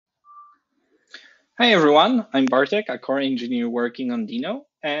Hi everyone, I'm Bartek, a core engineer working on Deno,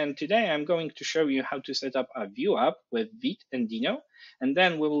 and today I'm going to show you how to set up a Vue app with Vite and Deno, and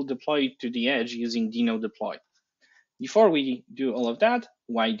then we will deploy it to the edge using Deno Deploy. Before we do all of that,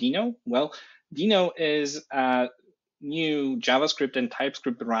 why Deno? Well, Deno is a new JavaScript and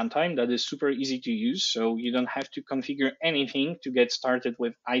TypeScript runtime that is super easy to use, so you don't have to configure anything to get started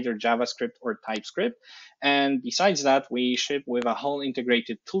with either JavaScript or TypeScript. And besides that, we ship with a whole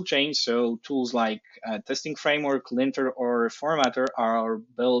integrated toolchain, so tools like testing framework, linter, or formatter are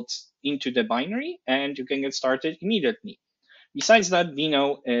built into the binary, and you can get started immediately. Besides that,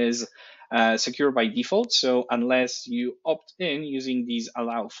 Deno is secure by default. So unless you opt in using these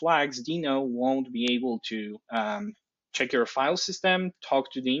allow flags, Deno won't be able to check your file system,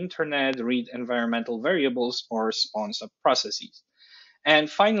 talk to the internet, read environmental variables, or spawn sub-processes. And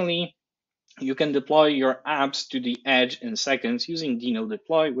finally, you can deploy your apps to the edge in seconds using Deno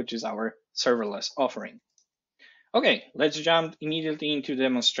Deploy, which is our serverless offering. Okay, let's jump immediately into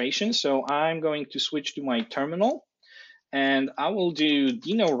demonstration. So I'm going to switch to my terminal, and I will do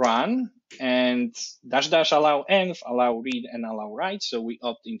Deno run and -- allow env, allow read, and allow write. So we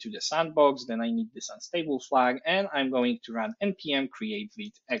opt into the sandbox. Then I need this unstable flag, and I'm going to run npm create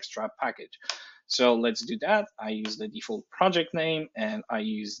Vite extra package. So let's do that. I use the default project name, and I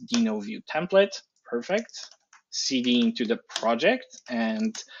use Deno view template. Perfect. cd into the project,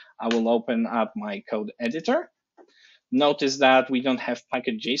 and I will open up my code editor. Notice that we don't have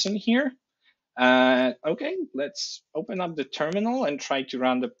package.json here. Okay, let's open up the terminal and try to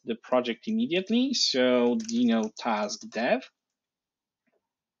run the project immediately. So Deno task dev.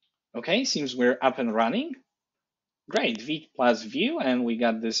 Okay, seems we're up and running. Great, Vite plus Vue, and we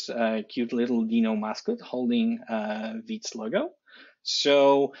got this cute little Deno mascot holding Vite's logo.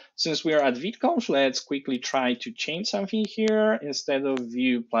 So since we're at ViteConf, let's quickly try to change something here. Instead of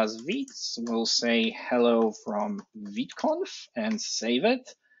Vue plus Vite, we'll say hello from ViteConf and save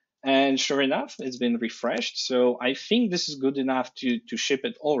it. And sure enough, it's been refreshed. So I think this is good enough to ship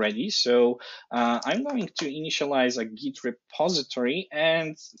it already. So I'm going to initialize a Git repository,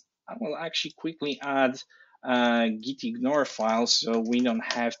 and I will actually quickly add git ignore file, so we don't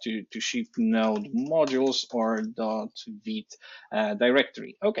have to ship node modules or .vite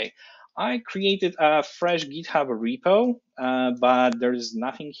directory. Okay, I created a fresh GitHub repo, but there's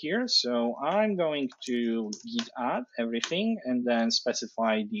nothing here. So I'm going to git add everything and then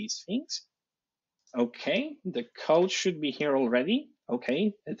specify these things. Okay, the code should be here already.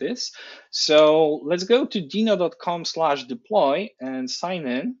 Okay, it is. So let's go to deno.com/deploy and sign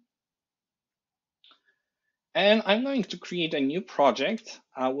in. And I'm going to create a new project.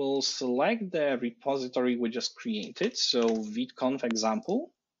 I will select the repository we just created. So ViteConf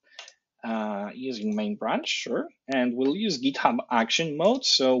example using main branch, sure. And we'll use GitHub action mode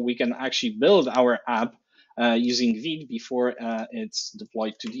so we can actually build our app using Vite before it's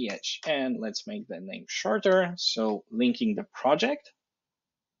deployed to the edge. And let's make the name shorter. So linking the project.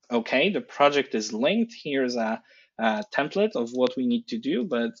 Okay, the project is linked. Here's a template of what we need to do,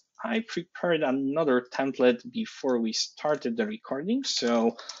 but I prepared another template before we started the recording.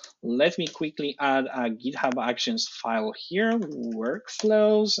 So let me quickly add a GitHub Actions file here,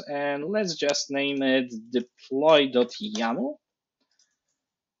 workflows, and let's just name it deploy.yaml.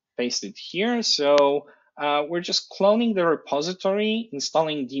 Paste it here. So we're just cloning the repository,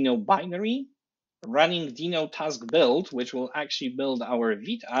 installing Deno binary, running Deno task build, which will actually build our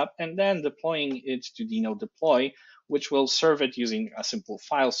Vite app, and then deploying it to Deno Deploy, which will serve it using a simple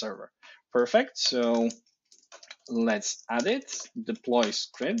file server. Perfect. So let's add it. Deploy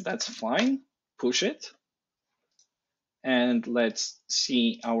script, that's fine. Push it. And let's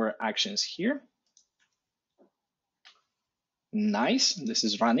see our actions here. Nice, this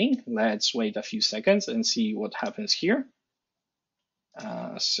is running. Let's wait a few seconds and see what happens here.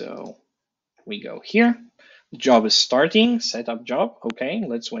 So we go here. The job is starting, setup job. Okay,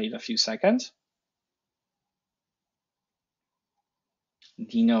 let's wait a few seconds.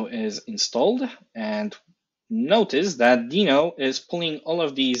 Deno is installed, and notice that Deno is pulling all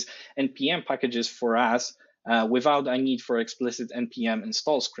of these npm packages for us without a need for explicit npm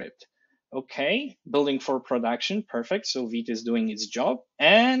install script. Okay, building for production, perfect. So Vite is doing its job,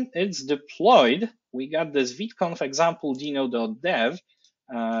 and it's deployed. We got this ViteConf example deno.dev.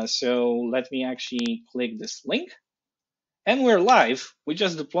 So let me actually click this link. And we're live. We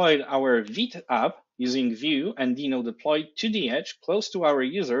just deployed our Vite app using Vue and Deno Deploy to the edge, close to our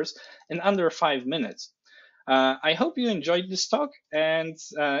users, in under 5 minutes. I hope you enjoyed this talk. And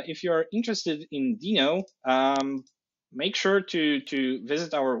if you're interested in Deno, make sure to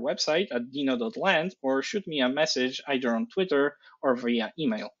visit our website at deno.land or shoot me a message either on Twitter or via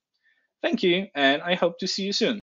email. Thank you, and I hope to see you soon.